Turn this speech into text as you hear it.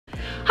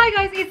Hi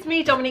guys, it's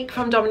me Dominique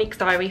from Dominique's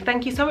Diary.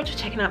 Thank you so much for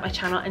checking out my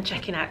channel and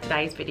checking out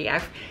today's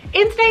video.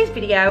 In today's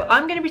video,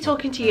 I'm going to be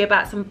talking to you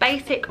about some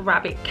basic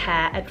rabbit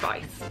care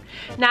advice.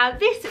 Now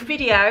this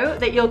video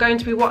that you're going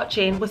to be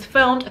watching was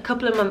filmed a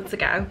couple of months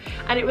ago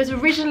and it was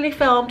originally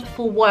filmed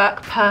for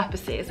work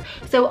purposes.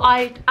 So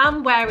I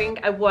am wearing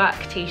a work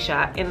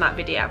t-shirt in that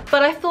video.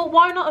 But I thought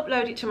why not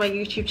upload it to my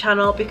YouTube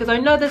channel because I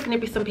know there's going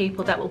to be some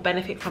people that will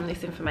benefit from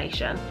this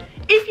information.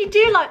 If you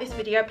do like this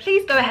video,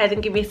 please go ahead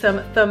and give me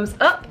some thumbs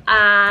up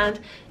and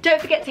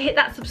don't forget to hit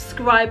that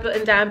subscribe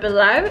button down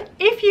below.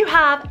 If you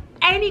have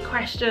any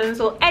questions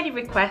or any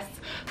requests,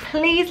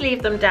 please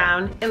leave them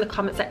down in the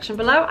comment section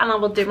below and I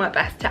will do my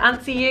best to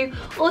answer you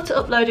or to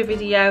upload a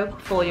video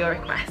for your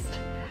request.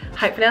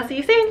 Hopefully I'll see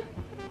you soon.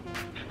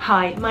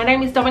 Hi, my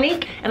name is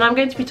Dominique and I'm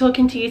going to be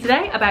talking to you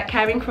today about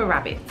caring for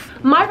rabbits.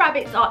 My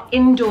rabbits are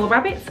indoor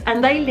rabbits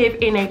and they live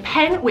in a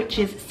pen which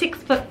is 6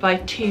 foot by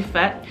 2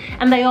 foot,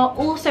 and they are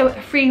also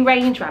free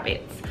range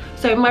rabbits.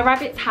 So my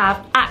rabbits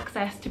have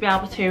access to be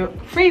able to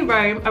free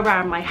roam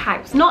around my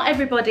house. Not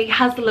everybody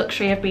has the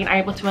luxury of being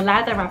able to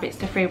allow their rabbits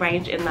to free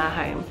range in their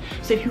home.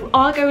 So if you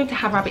are going to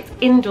have rabbits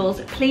indoors,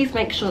 please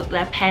make sure that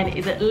their pen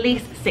is at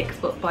least 6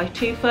 foot by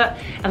 2 foot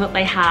and that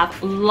they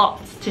have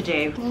lots to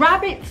do.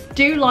 Rabbits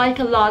do like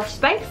a large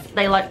space.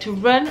 They like to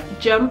run,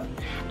 jump,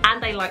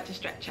 and they like to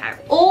stretch out.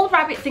 All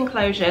rabbits'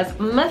 enclosures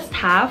must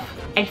have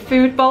a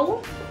food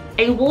bowl,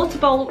 a water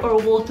bowl or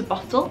a water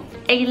bottle.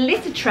 A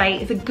litter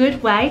tray is a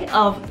good way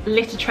of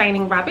litter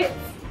training rabbits,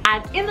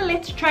 and in the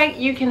litter tray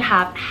you can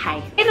have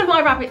hay. In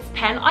my rabbit's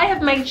pen I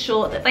have made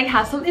sure that they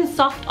have something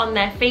soft on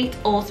their feet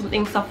or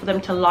something soft for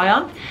them to lie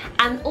on,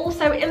 and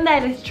also in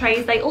their litter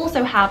trays they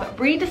also have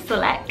Breeder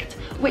Select,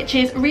 which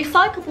is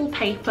recyclable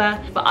paper,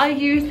 but I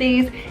use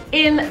these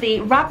in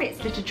the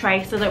rabbit's litter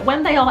tray so that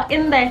when they are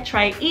in their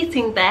tray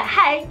eating their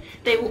hay,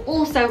 they will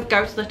also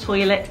go to the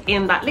toilet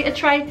in that litter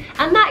tray,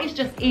 and that is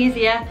just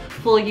easier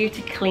for you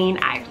to clean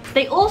out.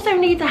 They also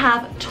need to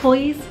have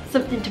toys,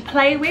 something to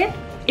play with.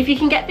 If you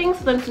can get things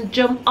for them to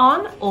jump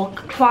on or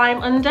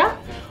climb under,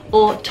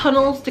 or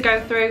tunnels to go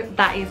through,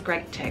 that is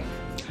great too.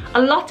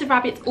 A lot of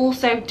rabbits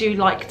also do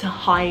like to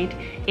hide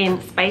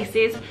in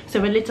spaces, so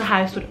a little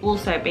house would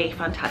also be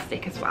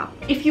fantastic as well.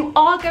 If you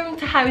are going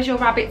to house your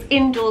rabbits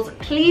indoors,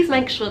 please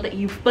make sure that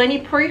you bunny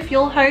proof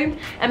your home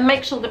and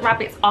make sure that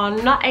rabbits are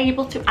not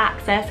able to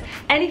access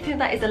anything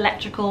that is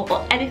electrical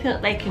or anything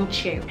that they can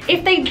chew.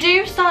 If they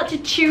do start to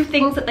chew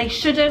things that they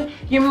shouldn't,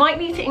 you might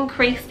need to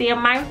increase the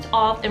amount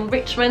of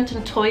enrichment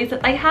and toys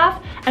that they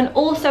have, and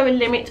also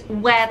limit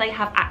where they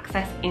have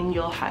access in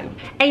your home.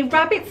 A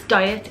rabbit's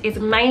diet is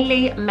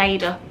mainly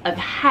made up of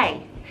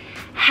hay.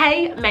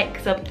 Hay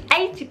makes up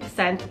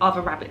 80% of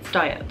a rabbit's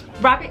diet.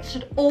 Rabbits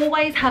should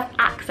always have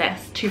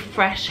access to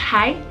fresh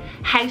hay.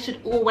 Hay should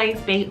always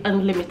be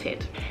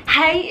unlimited.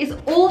 Hay is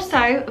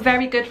also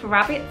very good for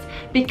rabbits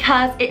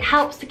because it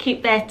helps to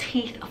keep their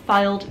teeth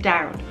filed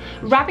down.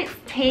 Rabbits'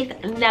 teeth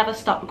never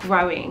stop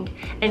growing,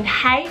 and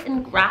hay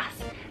and grass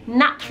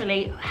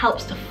naturally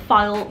helps to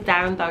file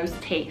down those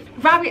teeth.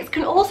 Rabbits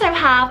can also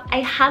have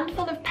a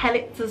handful of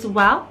pellets as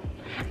well,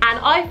 and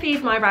I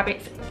feed my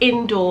rabbits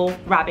indoor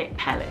rabbit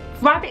pellets.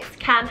 Rabbits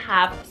can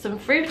have some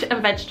fruit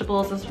and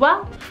vegetables as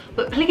well,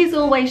 but please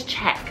always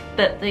check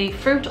that the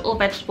fruit or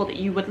vegetable that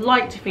you would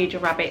like to feed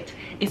your rabbit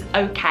is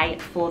okay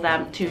for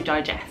them to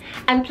digest.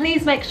 And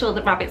please make sure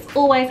that rabbits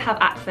always have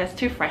access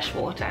to fresh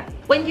water.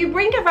 When you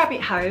bring a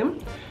rabbit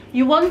home,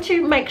 you want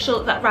to make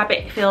sure that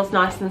rabbit feels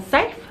nice and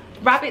safe.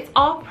 Rabbits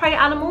are prey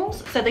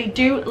animals, so they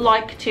do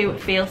like to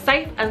feel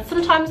safe, and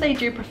sometimes they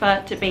do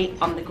prefer to be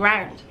on the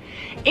ground.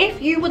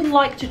 If you would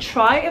like to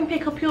try and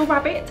pick up your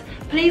rabbit,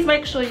 please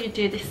make sure you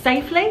do this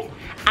safely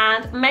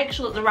and make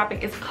sure that the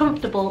rabbit is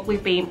comfortable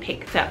with being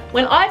picked up.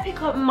 When I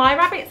pick up my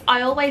rabbits,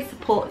 I always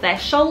support their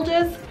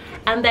shoulders,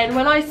 and then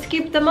when I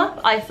scoop them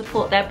up, I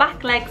support their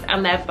back legs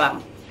and their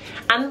bum.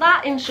 And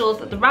that ensures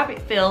that the rabbit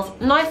feels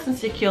nice and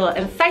secure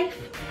and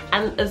safe,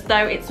 and as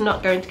though it's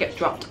not going to get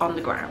dropped on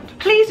the ground.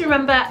 Please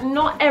remember,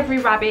 not every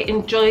rabbit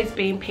enjoys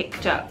being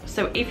picked up.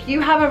 So if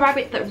you have a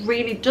rabbit that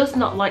really does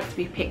not like to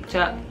be picked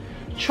up,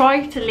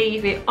 try to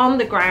leave it on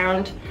the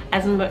ground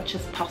as much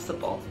as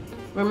possible.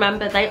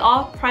 Remember, they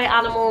are prey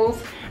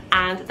animals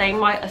and they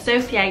might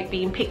associate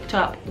being picked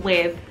up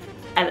with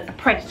a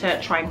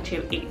predator trying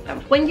to eat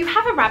them. When you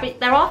have a rabbit,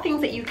 there are things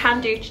that you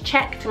can do to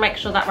check to make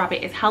sure that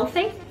rabbit is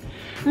healthy.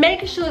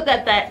 Making sure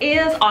that their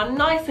ears are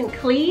nice and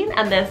clean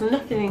and there's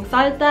nothing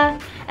inside there,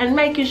 and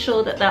making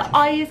sure that their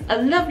eyes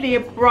are lovely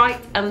and bright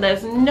and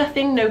there's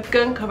nothing, no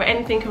gunk or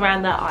anything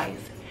around their eyes.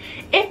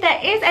 If there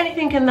is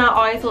anything in their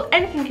eyes or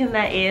anything in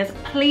their ears,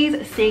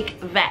 please seek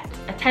vet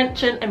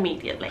attention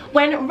immediately.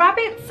 When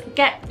rabbits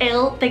get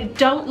ill, they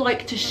don't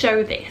like to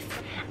show this.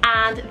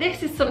 And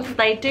this is something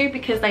they do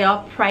because they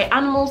are prey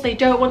animals. They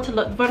don't want to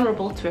look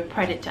vulnerable to a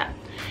predator.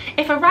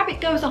 If a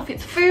rabbit goes off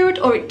its food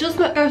or it does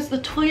not go to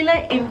the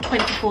toilet in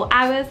 24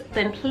 hours,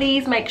 then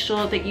please make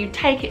sure that you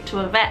take it to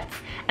a vet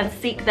and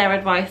seek their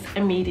advice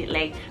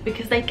immediately,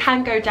 because they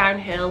can go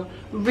downhill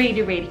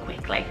really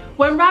quickly.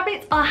 When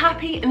rabbits are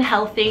happy and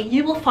healthy,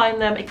 you will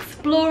find them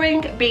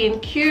exploring, being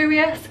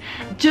curious,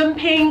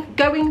 jumping,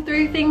 going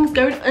through things,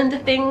 going under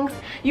things.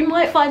 You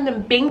might find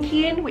them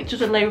binkying, which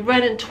is when they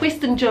run and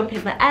twist and jump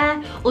in the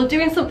air, or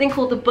doing something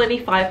called the bunny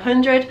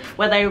 500,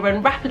 where they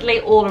run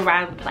rapidly all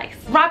around the place.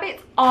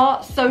 Rabbits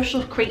are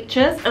social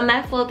creatures, and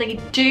therefore they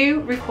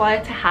do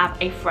require to have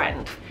a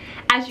friend.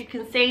 As you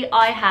can see,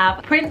 I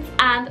have Prince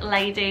and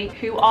Lady,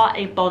 who are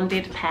a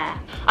bonded pair.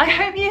 I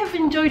hope you have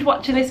enjoyed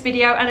watching this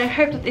video, and I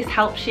hope that this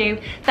helps you.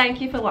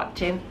 Thank you for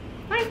watching.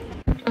 Bye.